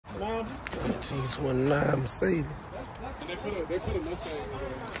1929 Mercedes. And they put a Mustang in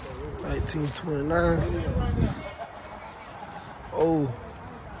there. 1929. Oh.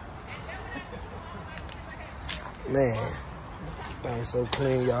 Man. Thing's so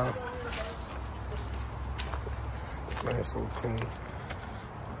clean, y'all. Thing's so clean.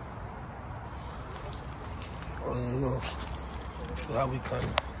 Oh, you know. How we coming.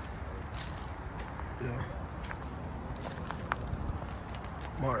 Yeah.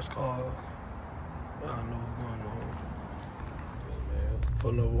 Mark's car. I don't know what's going on. Man,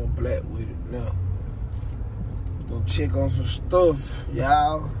 pulling up on black with it now. Gonna check on some stuff,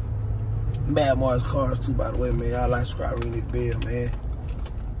 y'all. Mad Mark's cars too, by the way, man. Y'all like, subscribe, ring the bell, man.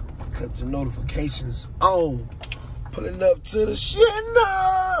 Cut your notifications on. Pulling up to the shit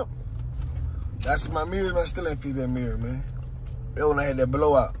now. That's my mirror, man. I still ain't fix that mirror, man. That when I had that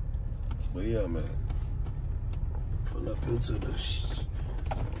blowout. But yeah, man. Pull up into the shit.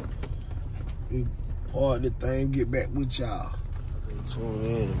 Part the thing, get back with y'all. Tune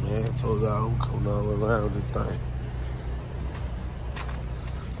in, man. I told y'all I'm coming all the way around this thing.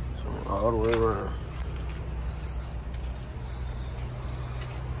 So all the way around.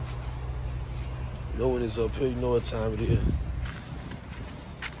 You know when it's up here, you know what time it is.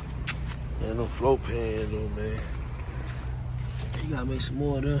 And no float pan though, man. You gotta make some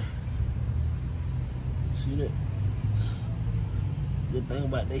more of them. See that? Good thing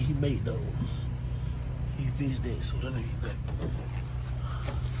about that, he made those. He fixed that, so that ain't that.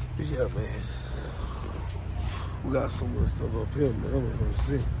 Yeah, man. We got so much stuff up here, man. I'm gonna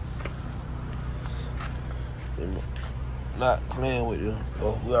see. Not playing with them.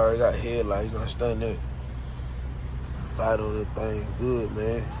 Oh, we already got headlights. Not studying that. Light on that thing good,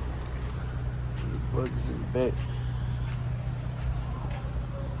 man. The buckets in the back.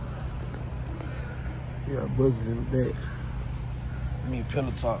 You got buckets in the back. I mean,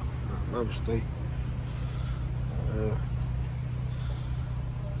 pillow top. My mistake. You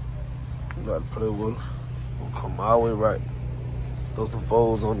got to play with them. Gonna come all the way right. Throw some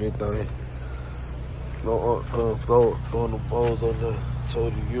folds on that thing. No, throwing them folds on the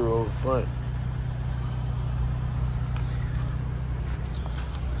total Euro front.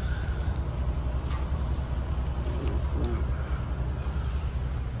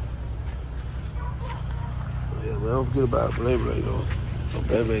 Yeah, man, don't forget about Blade though.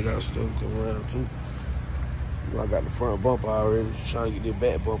 Blade got stuff coming around too. You know, I got the front bumper already. Trying to get that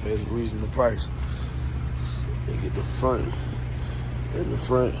back bumper at a reasonable price. And get the front and the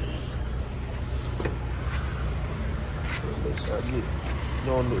front. Make sure I get, you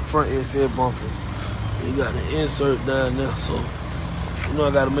know, on the front SL bumper. You got the insert down there, so you know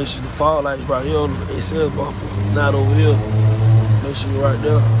I gotta make sure the fog lights right here on the SL bumper, not over here. Make sure you're right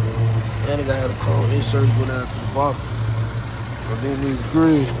there. And I gotta have the chrome insert go down to the bumper. And then these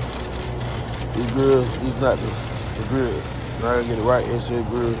grills, these not the grill. Now I gotta get it right, insert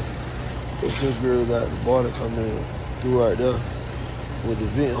grill. Insert grill got the bar that come in through right there with the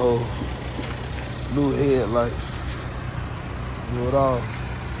vent hole, new headlights. Do it all.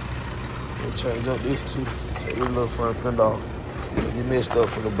 We'll change up this too. Take this little front fender off. It messed up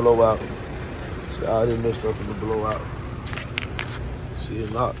from the blowout. See, all this messed up from the blowout. See,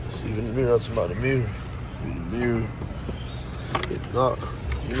 it knocked. Even the mirror, I'm talking about the mirror. The mirror, it knocked.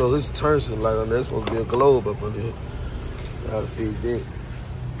 You know, this turn something like on there. There's supposed to be a globe up on there. I gotta fix that.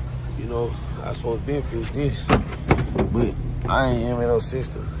 You know, I supposed to be fixed this. But I ain't even no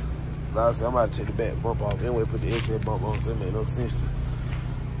sister. Like I said, I'm about to take the back bump off. Anyway, put the inside bump on, so it make no sense to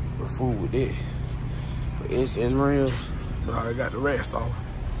fool with that. But inside rims, I already got the rest off.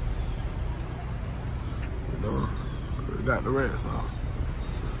 You know, already got the rest off.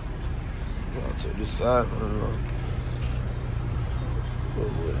 I'll take this side, I don't know.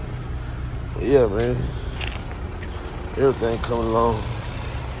 But yeah, man. Everything coming along.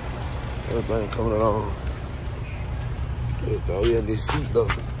 Everything coming along. Everything. Oh yeah, this seat though.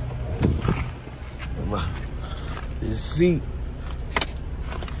 This seat,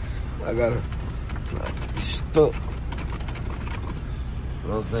 I gotta, it's stuck. You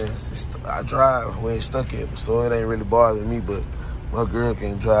know what I'm saying? I drive where it's stuck at, so it ain't really bothering me, but my girl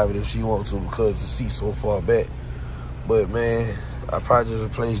can't drive it if she wants to because the seat's so far back. But man, I probably just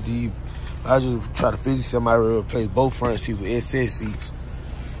replace these. I just try to physically somebody replace both front seats with SS seats.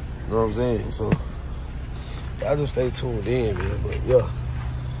 You know what I'm saying? So, y'all just stay tuned in, man. But yeah,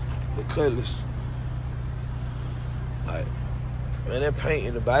 the Cutlass. Like, man, that paint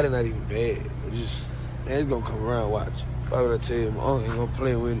in the body not even bad. It's just, man, it's gonna come around, watch. Why would I tell you, my uncle ain't gonna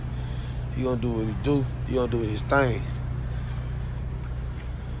play with it. He gonna do what he do. He gonna do his thing.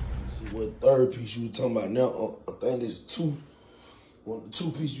 Let's see what third piece you was talking about now. I think there's two. The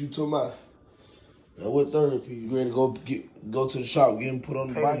two piece you talking about, Now what third piece? You ready to go to the shop, get him put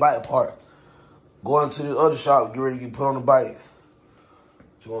on the bike part. Going to the other shop, get ready to get put on the bike.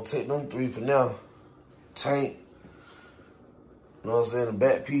 So you're gonna take them 3 for now. Tank. You know what I'm saying? The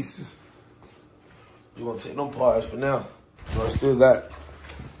back pieces. You're gonna take them parts for now. You know, I still got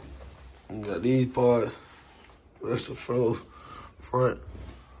these parts. That's the front.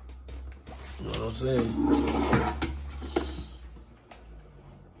 You know what I'm saying?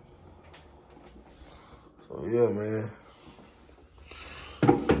 So yeah, man.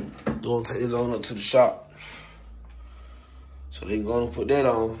 Gonna take this on up to the shop. So they gonna put that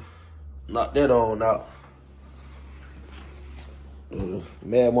on, knock that on out.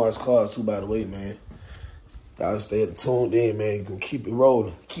 Mad Mark's car too, by the way, man. Y'all stay tuned in, man. You can keep it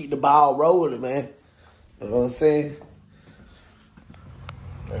rolling. Keep the ball rolling, man. You know what I'm saying?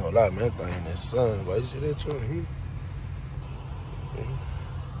 I ain't gonna lie, man. That thing in that sun, but you see that truck here?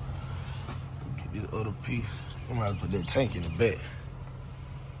 Get this other piece. I'm gonna have to put that tank in the back.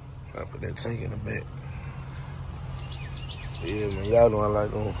 I put that tank in the back. Yeah, man. Y'all know I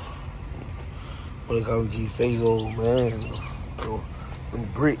like them. What they call them G-Fago, man. Them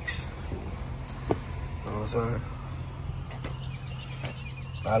bricks. You know what I'm saying?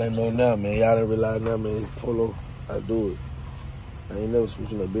 I didn't know now, man. Y'all didn't realize now, man. It's Polo. I do it. I ain't never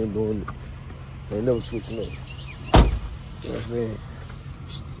switching up. Been doing it. I ain't never switching up. You know what I'm saying?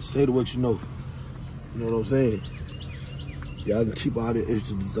 Say to what you know. You know what I'm saying? Y'all can keep all the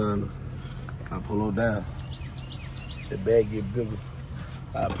extra designer. I Polo down. The bag get bigger.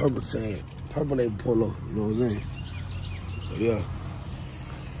 Purple tan. Purple label Polo. You know what I'm saying? So yeah.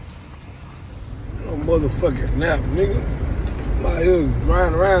 No motherfucking nap, nigga. I'm out here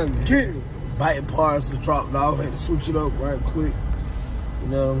riding around getting biting parts that dropped off. Had to switch it up right quick. You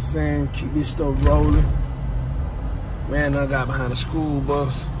know what I'm saying? Keep this stuff rolling. Man, I got behind a school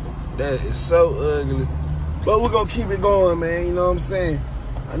bus. That is so ugly. But we're gonna keep it going, man. You know what I'm saying?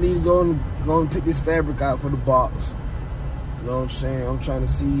 I need to go and pick this fabric out for the box. You know what I'm saying? I'm trying to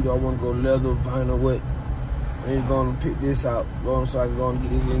see, do I want to go leather, vinyl, what? I need to go and pick this out. So I can go and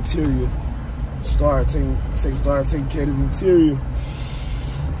get this interior. Start taking care of this interior.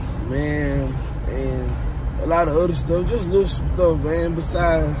 Man, and a lot of other stuff. Just little stuff, man.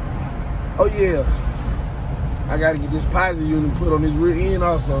 Besides, oh yeah. I gotta get this posit unit put on this rear end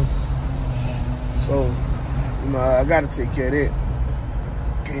also. So, you know, I gotta take care of that.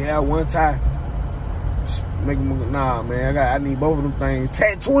 Can't have one tie. Just make them, nah, man. I need both of them things.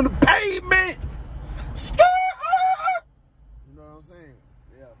 Tattoo in the pavement. You know what I'm saying?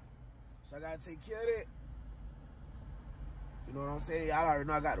 Yeah. So I gotta take care of that. You know what I'm saying? I already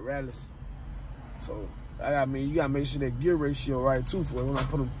know I got the rallies. So you gotta make sure that gear ratio right too for it when I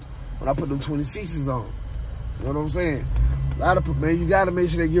put them 26s on. You know what I'm saying? Man, you gotta make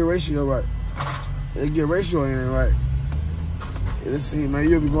sure that gear ratio right. That gear ratio ain't right. Yeah, let's see, man.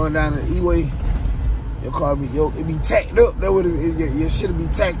 You'll be going down the E-way. Your car it be tacked up. That what your shit'll be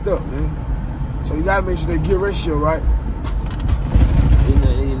tacked up, man. So you gotta make sure that gear ratio right.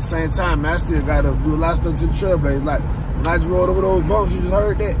 At the same time, man, I still gotta do a lot of stuff to the trailblazers. Like when I just rolled over those bumps, you just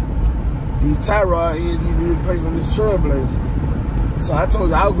heard that. These tie rod ends need to be replaced on this trailblazer. So I told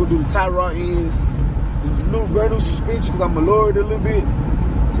you I was gonna do the tie rod ends, the brand new suspension, because I'm gonna lower it a little bit.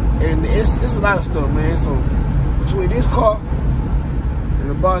 And it's a lot of stuff, man. So between this car and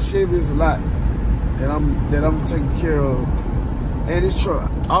the Boss Chevy, it's a lot that I'm taking care of. And this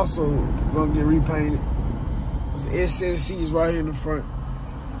truck also gonna get repainted. It's SS seats right here in the front.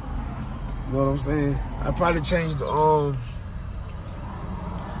 You know what I'm saying? I probably change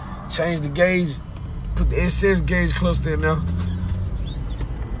the gauge, put the SS gauge close to it now.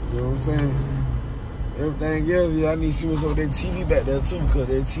 You know what I'm saying? Everything else, yeah, I need to see what's up with that TV back there too, because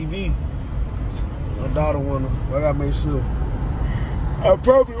that TV, my daughter I gotta make sure.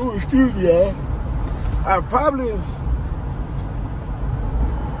 Excuse me, y'all. I probably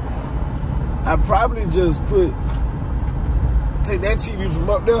just take that TV from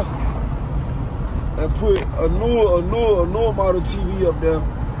up there and put a newer model TV up there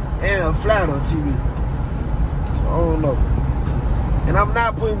and a flatter TV. So I don't know. And I'm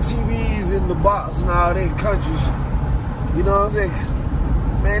not putting TVs in the box and all that countries. You know what I'm saying? 'Cause,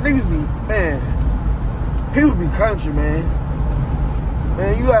 man, people be country, man.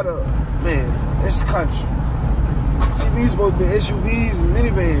 Man, you gotta, man, it's country. TVs supposed to be SUVs and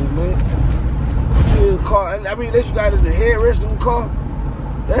minivans, man. Put you in a car, I mean, unless you got it in the headrest of the car,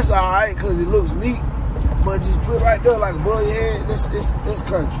 that's alright, because it looks neat. But just put it right there like above your head, that's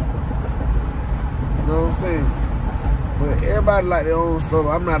country. You know what I'm saying? But everybody like their own stuff.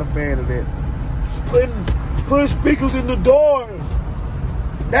 I'm not a fan of that. Putting speakers in the doors,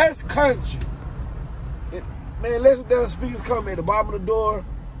 that's country. Man, let them speakers come at the bottom of the door,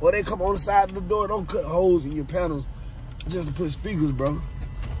 or they come on the side of the door. Don't cut holes in your panels just to put speakers, bro.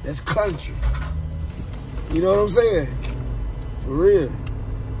 That's country. You know what I'm saying? For real.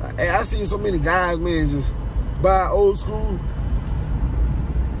 Hey, I see so many guys, man, just buy old school,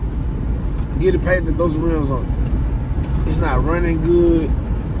 get it painted, throw some rims on it. It's not running good.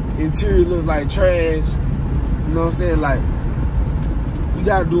 Interior looks like trash. You know what I'm saying? Like, you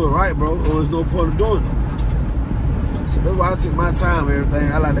gotta do it right, bro, or there's no point of doing it. So that's why I take my time and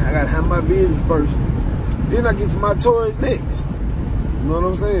everything. I gotta handle my business first. Then I get to my toys next. You know what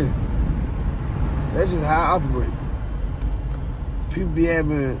I'm saying? That's just how I operate. People be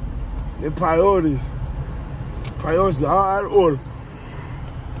having their priorities. Priorities are all out of order.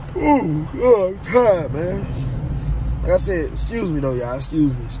 Ooh, oh, I'm tired, man. Like I said, excuse me though, y'all.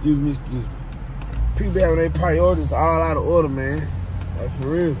 Excuse me. People be having their priorities all out of order, man. Like, for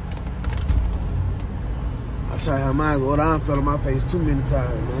real. I try to have mine in order. I done fell on my face too many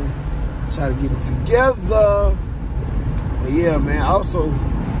times, man. Try to get it together. But yeah, man, also,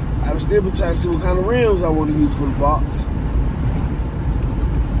 I've still been trying to see what kind of rims I want to use for the box.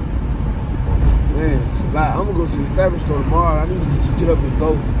 Man, it's a lot. I'm going to go to the fabric store tomorrow. I need to just get up and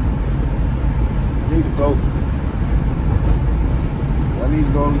go. I need to go. I need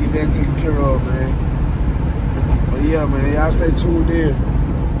to go and get that taken care of, man. But yeah, man, y'all stay tuned in.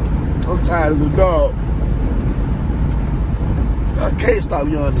 I'm tired as a dog. I can't stop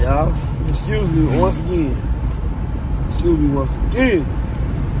yawning, y'all. Excuse me once again. Excuse me once again.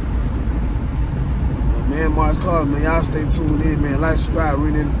 Man, Mark's calling, man. Y'all stay tuned in, man. Like, subscribe,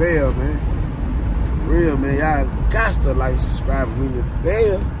 ring that bell, man. For real, man. Y'all got to like, subscribe, ring the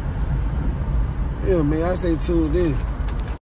bell. Yeah, man. Y'all stay tuned in.